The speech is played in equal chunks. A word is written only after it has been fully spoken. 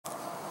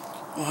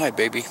Oh, hi,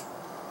 baby.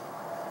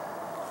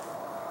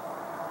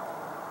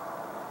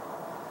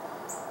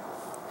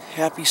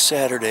 Happy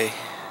Saturday,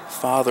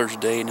 Father's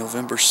Day,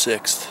 November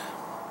 6th.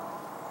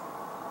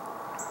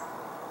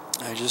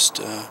 I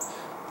just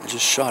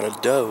shot a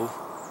doe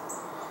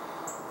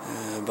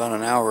about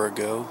an hour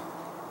ago,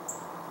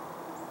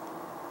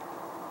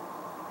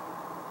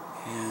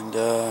 and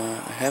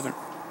I haven't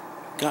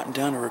gotten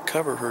down to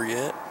recover her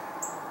yet.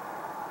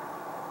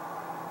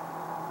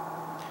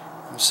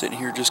 I'm sitting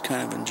here just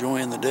kind of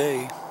enjoying the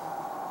day.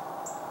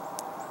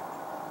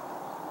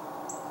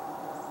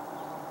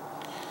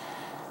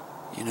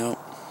 You know,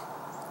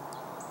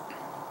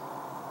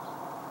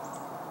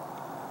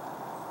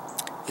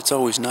 it's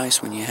always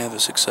nice when you have a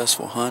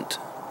successful hunt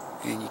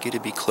and you get to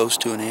be close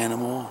to an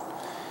animal.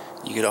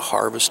 You get to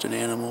harvest an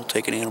animal,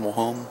 take an animal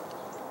home.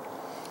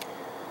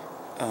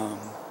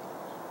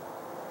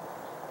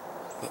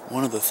 But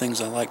one of the things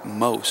I like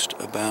most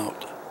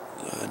about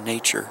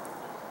nature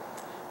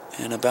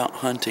and about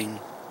hunting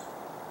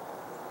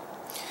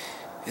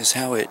is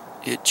how it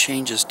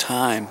changes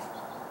time.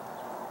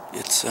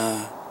 It's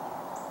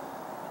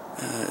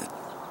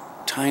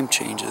time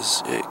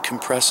changes, it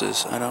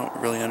compresses. I don't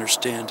really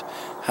understand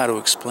how to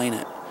explain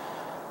it.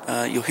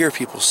 You'll hear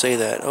people say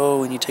that, oh,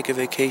 when you take a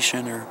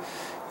vacation or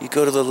you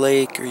go to the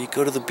lake or you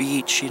go to the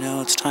beach, you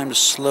know, it's time to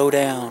slow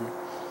down.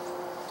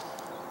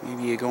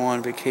 Maybe you go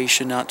on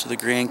vacation out to the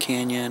Grand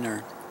Canyon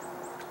or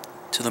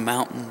to the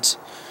mountains,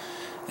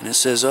 and it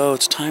says, oh,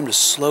 it's time to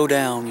slow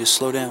down. You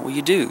slow down. Well,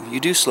 you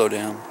do slow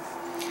down.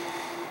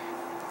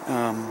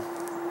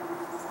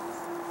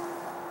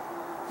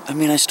 I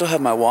mean, I still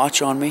have my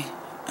watch on me.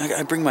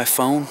 I bring my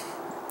phone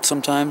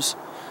sometimes.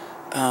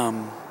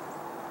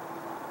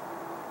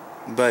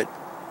 But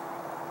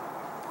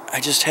I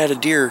just had a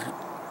deer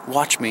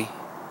watch me,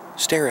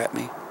 stare at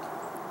me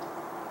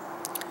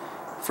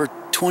for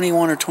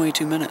 21 or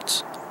 22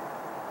 minutes.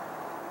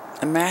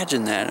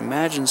 Imagine that.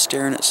 Imagine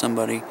staring at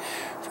somebody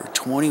for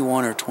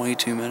 21 or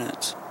 22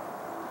 minutes.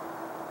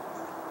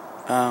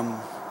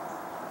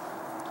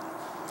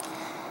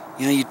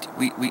 You know,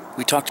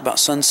 we talked about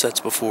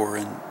sunsets before,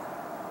 and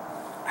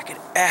I could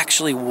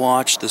actually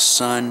watch the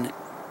sun,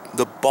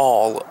 the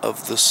ball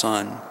of the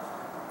sun,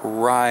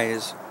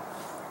 rise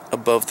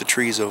above the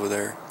trees over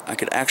there. I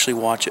could actually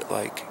watch it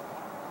like.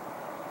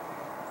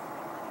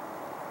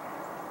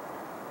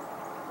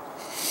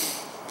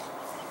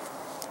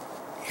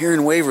 Here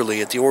in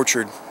Waverly at the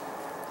Orchard,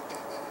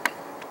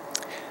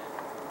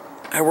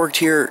 I worked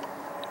here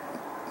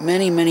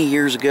many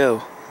years ago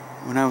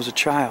when I was a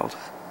child,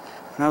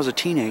 when I was a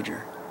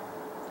teenager,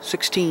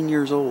 16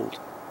 years old,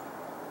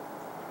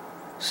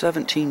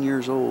 17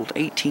 years old,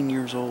 18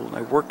 years old.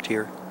 I worked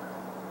here.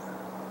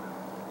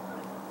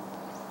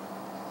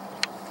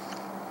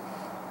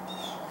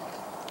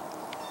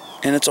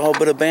 And it's all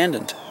but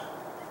abandoned.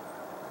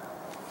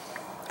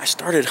 I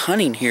started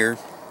hunting here.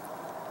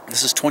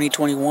 This is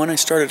 2021. I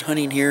started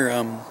hunting here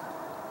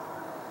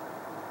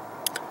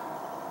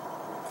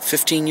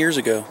 15 years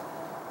ago.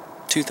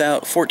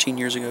 14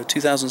 years ago,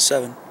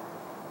 2007.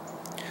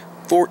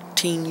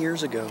 14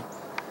 years ago.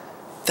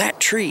 That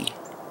tree,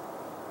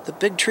 the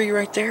big tree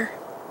right there,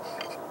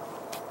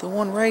 the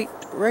one right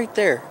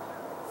there,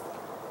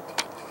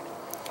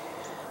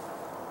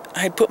 I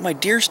had put my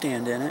deer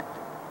stand in it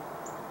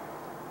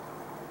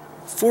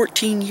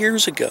 14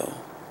 years ago.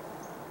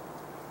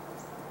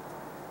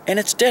 And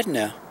it's dead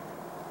now.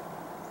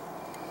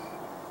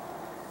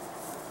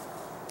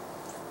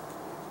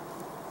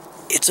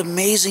 It's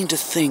amazing to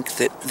think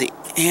that the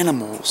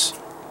animals,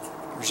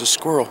 there's a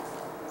squirrel,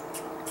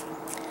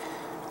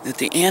 that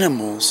the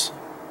animals,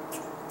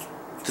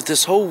 that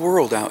this whole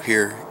world out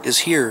here is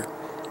here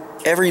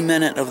every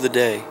minute of the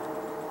day,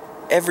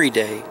 every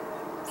day,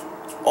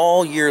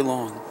 all year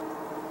long.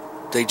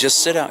 They just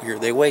sit out here,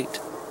 they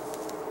wait,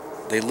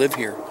 they live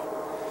here.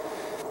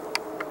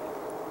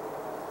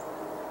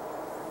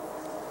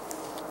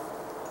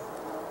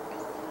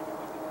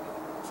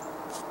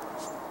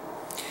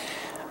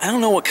 I don't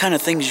know what kind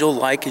of things you'll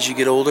like as you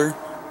get older.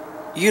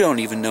 You don't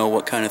even know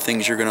what kind of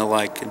things you're going to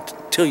like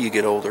until you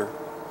get older.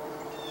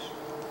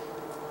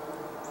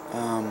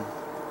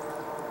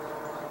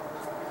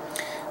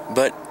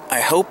 But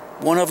I hope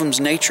one of them's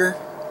nature.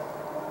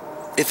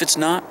 If it's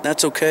not,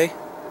 that's okay.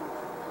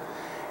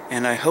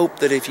 And I hope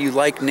that if you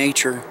like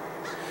nature,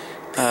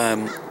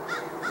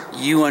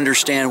 you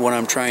understand what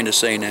I'm trying to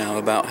say now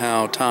about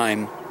how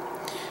time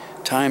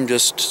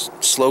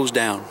just slows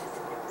down.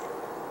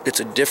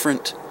 It's a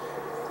different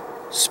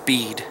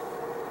speed.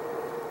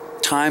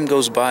 Time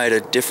goes by at a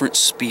different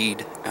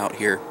speed out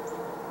here.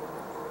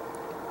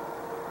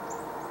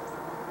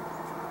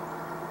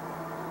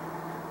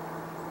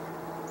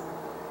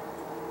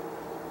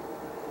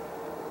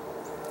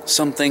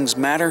 Some things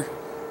matter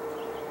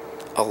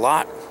a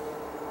lot,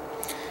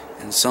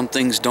 and some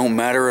things don't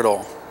matter at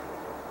all.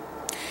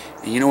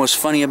 And you know what's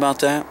funny about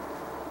that?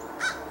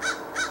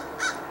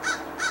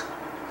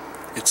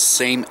 It's the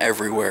same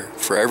everywhere,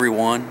 for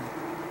everyone,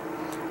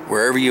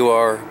 wherever you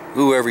are,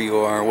 whoever you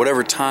are,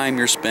 whatever time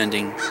you're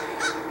spending.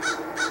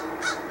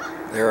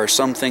 There are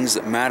some things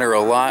that matter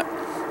a lot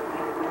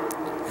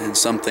and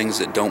some things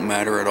that don't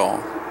matter at all.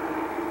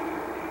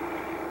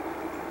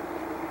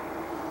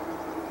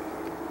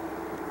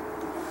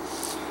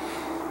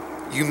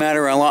 You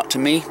matter a lot to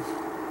me.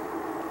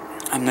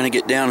 I'm going to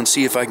get down and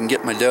see if I can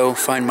get my doe,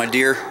 find my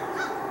deer.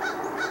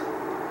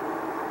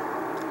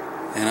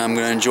 And I'm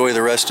going to enjoy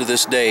the rest of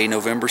this day,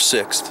 November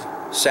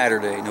 6th,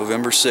 Saturday,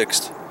 November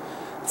 6th,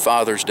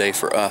 Father's Day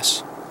for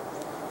us.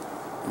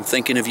 I'm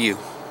thinking of you.